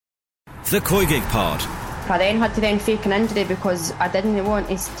The Koigig Pod. I then had to fake an injury because I didn't want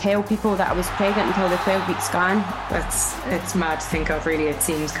to tell people that I was pregnant until the 12-week scan. It's mad to think of, really. It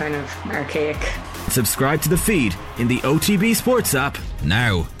seems kind of archaic. Subscribe to the feed in the OTB Sports app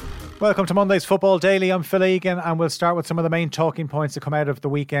now. Welcome to Monday's Football Daily. I'm Phil Egan, and we'll start with some of the main talking points that come out of the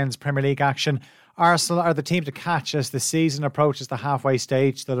weekend's Premier League action. Arsenal are the team to catch as the season approaches the halfway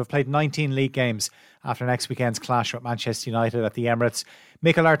stage. They'll have played 19 league games after next weekend's clash with Manchester United at the Emirates.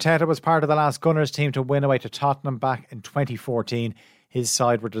 Mikel Arteta was part of the last Gunners team to win away to Tottenham back in 2014. His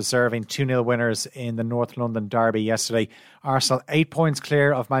side were deserving 2-0 winners in the North London derby yesterday. Arsenal 8 points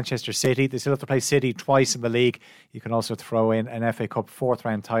clear of Manchester City. They still have to play City twice in the league. You can also throw in an FA Cup fourth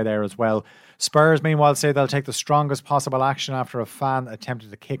round tie there as well. Spurs, meanwhile, say they'll take the strongest possible action after a fan attempted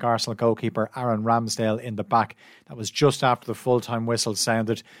to kick Arsenal goalkeeper Aaron Ramsdale in the back. That was just after the full-time whistle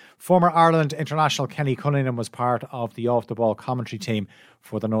sounded. Former Ireland international Kenny Cunningham was part of the off-the-ball commentary team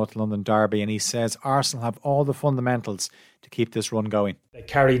for the North London derby, and he says Arsenal have all the fundamentals to keep this run going. They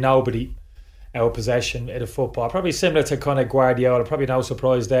carry nobody out of possession in a football. Probably similar to kind of Guardiola. Probably no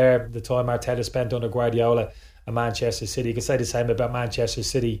surprise there. The time Arteta spent under Guardiola at Manchester City. You can say the same about Manchester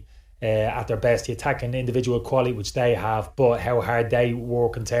City at their best. The attacking individual quality which they have, but how hard they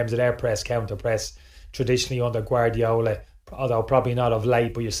work in terms of their press, counter press, traditionally under Guardiola, although probably not of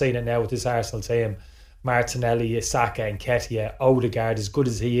late, but you're seeing it now with this Arsenal team. Martinelli, Saka and Nketiah, Odegaard, as good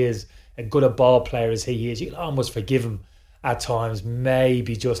as he is, a good a ball player as he is, you can almost forgive him at times,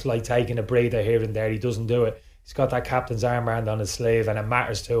 maybe just like taking a breather here and there. He doesn't do it. He's got that captain's armband on his sleeve and it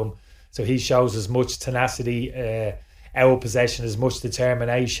matters to him. So he shows as much tenacity out of possession, as much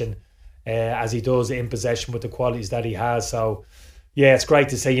determination as he does in possession with the qualities that he has. So yeah, it's great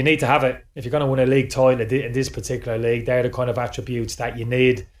to see. You need to have it. If you're going to win a league title in this particular league, they're the kind of attributes that you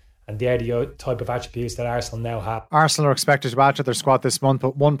need. And they're the type of attributes that Arsenal now have. Arsenal are expected to add to their squad this month,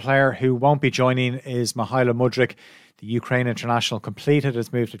 but one player who won't be joining is Mihailo Mudryk. The Ukraine international completed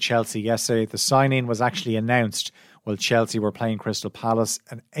his move to Chelsea yesterday. The signing was actually announced while Chelsea were playing Crystal Palace,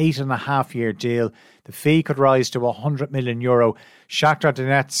 an 8.5-year deal. The fee could rise to €100 million. Shakhtar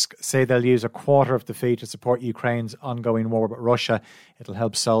Donetsk say they'll use a quarter of the fee to support Ukraine's ongoing war with Russia. It'll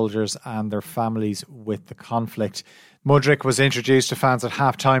help soldiers and their families with the conflict. Mudryk was introduced to fans at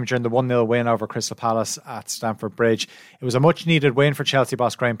half-time during the 1-0 win over Crystal Palace at Stamford Bridge. It was a much-needed win for Chelsea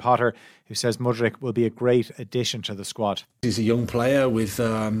boss Graham Potter, who says Mudryk will be a great addition to the squad. He's a young player with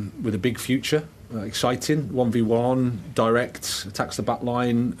a big future. Exciting, 1v1, direct, attacks the back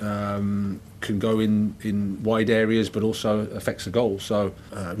line, can go in wide areas but also affects the goal. So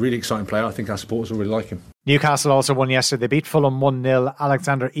really exciting player. I think our supporters will really like him. Newcastle also won yesterday. They beat Fulham 1-0.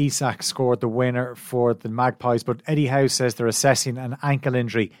 Alexander Isak scored the winner for the Magpies, but Eddie Howe says they're assessing an ankle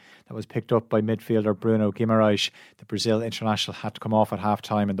injury that was picked up by midfielder Bruno Guimaraes. The Brazil international had to come off at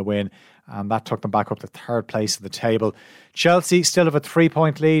half-time in the win, and that took them back up to third place of the table. Chelsea still have a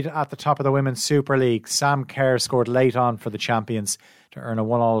 3-point lead at the top of the Women's Super League. Sam Kerr scored late on for the champions to earn a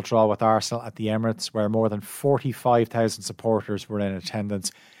 1-1 draw with Arsenal at the Emirates, where more than 45,000 supporters were in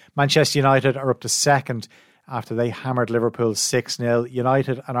attendance. Manchester United are up to second after they hammered Liverpool 6-0.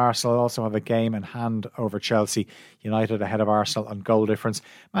 United and Arsenal also have a game in hand over Chelsea. United ahead of Arsenal on goal difference.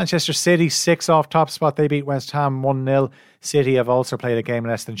 Manchester City 6 off top spot. They beat West Ham 1-0. City have also played a game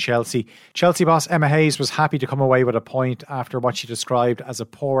less than Chelsea. Chelsea boss Emma Hayes was happy to come away with a point after what she described as a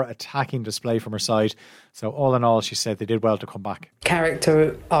poor attacking display from her side. So all in all, she said they did well to come back.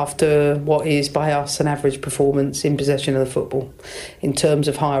 Character after what is by us an average performance in possession of the football. In terms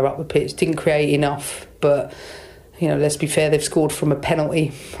of higher up the pitch, didn't create enough, but let's be fair, they've scored from a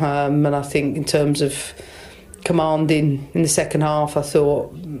penalty, and I think in terms of commanding in the second half, I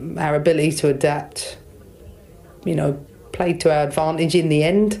thought our ability to adapt played to our advantage in the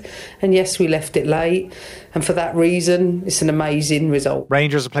end. And yes, we left it late, and for that reason it's an amazing result.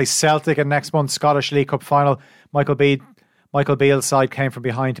 Rangers will play Celtic in next month's Scottish League Cup final. Michael Beale's side came from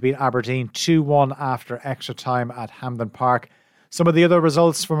behind to beat Aberdeen 2-1 after extra time at Hampden Park. Some of the other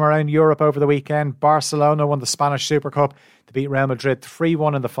results from around Europe over the weekend: Barcelona won the Spanish Super Cup to beat Real Madrid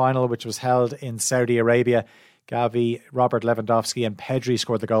 3-1 in the final, which was held in Saudi Arabia. Gavi, Robert Lewandowski and Pedri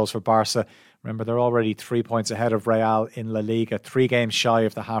scored the goals for Barca. Remember, they're already 3 points ahead of Real in La Liga, 3 games shy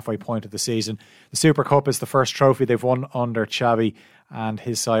of the halfway point of the season. The Super Cup is the first trophy they've won under Xavi, and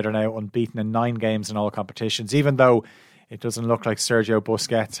his side are now unbeaten in 9 games in all competitions. Even though it doesn't look like Sergio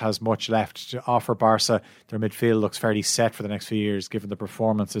Busquets has much left to offer Barca, their midfield looks fairly set for the next few years, given the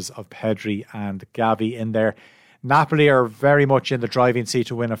performances of Pedri and Gavi in there. Napoli are very much in the driving seat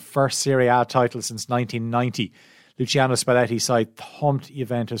to win a first Serie A title since 1990. Luciano Spalletti's side thumped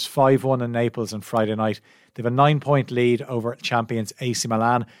Juventus 5-1 in Naples on Friday night. They have a 9-point lead over champions AC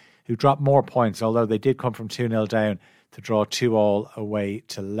Milan, who who dropped more points, although they did come from 2-0 down to draw 2-2 away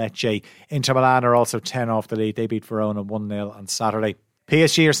to Lecce. Inter Milan are also 10 off the lead. They beat Verona 1-0 on Saturday.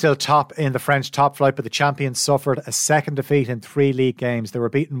 PSG are still top in the French top flight, but the champions suffered a second defeat in 3 league games. They were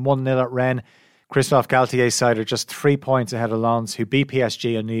beaten 1-0 at Rennes. Christophe Galtier's side are just 3 points ahead of Lens, who beat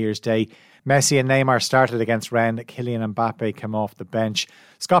PSG on New Year's Day. Messi and Neymar started against Rennes. Kylian Mbappe came off the bench.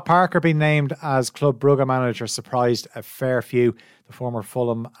 Scott Parker being named as Club Brugge manager surprised a fair few. The former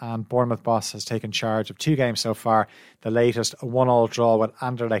Fulham and Bournemouth boss has taken charge of 2 games so far. The latest, a 1-1 draw with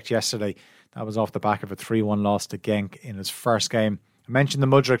Anderlecht yesterday. That was off the back of a 3-1 loss to Genk in his first game. I mentioned the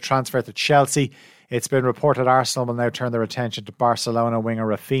Mudryk transfer to Chelsea. It's been reported Arsenal will now turn their attention to Barcelona winger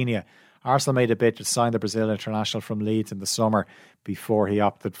Rafinha. Arsenal made a bid to sign the Brazil international from Leeds in the summer before he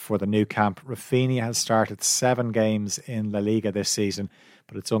opted for the Nou Camp. Rafinha has started 7 games in La Liga this season,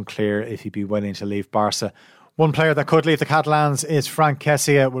 but it's unclear if he'd be willing to leave Barca. One player that could leave the Catalans is Frank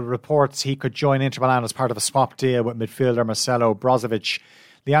Kessie, with reports he could join Inter Milan as part of a swap deal with midfielder Marcelo Brozovic.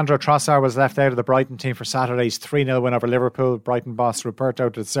 Leandro Trossard was left out of the Brighton team for Saturday's 3-0 win over Liverpool. Brighton boss Roberto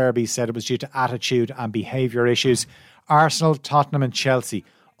De Zerbi said it was due to attitude and behaviour issues. Arsenal, Tottenham and Chelsea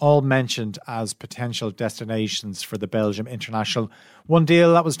all mentioned as potential destinations for the Belgium international. One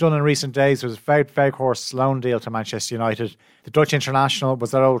deal that was done in recent days was Wout Weghorst's loan deal to Manchester United. The Dutch international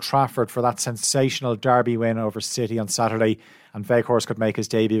was at Old Trafford for that sensational derby win over City on Saturday, and Weghorst could make his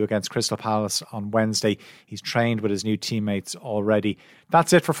debut against Crystal Palace on Wednesday. He's trained with his new teammates already.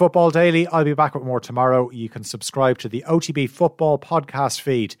 That's it for Football Daily. I'll be back with more tomorrow. You can subscribe to the OTB Football podcast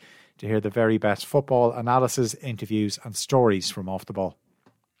feed to hear the very best football analysis, interviews and stories from off the ball.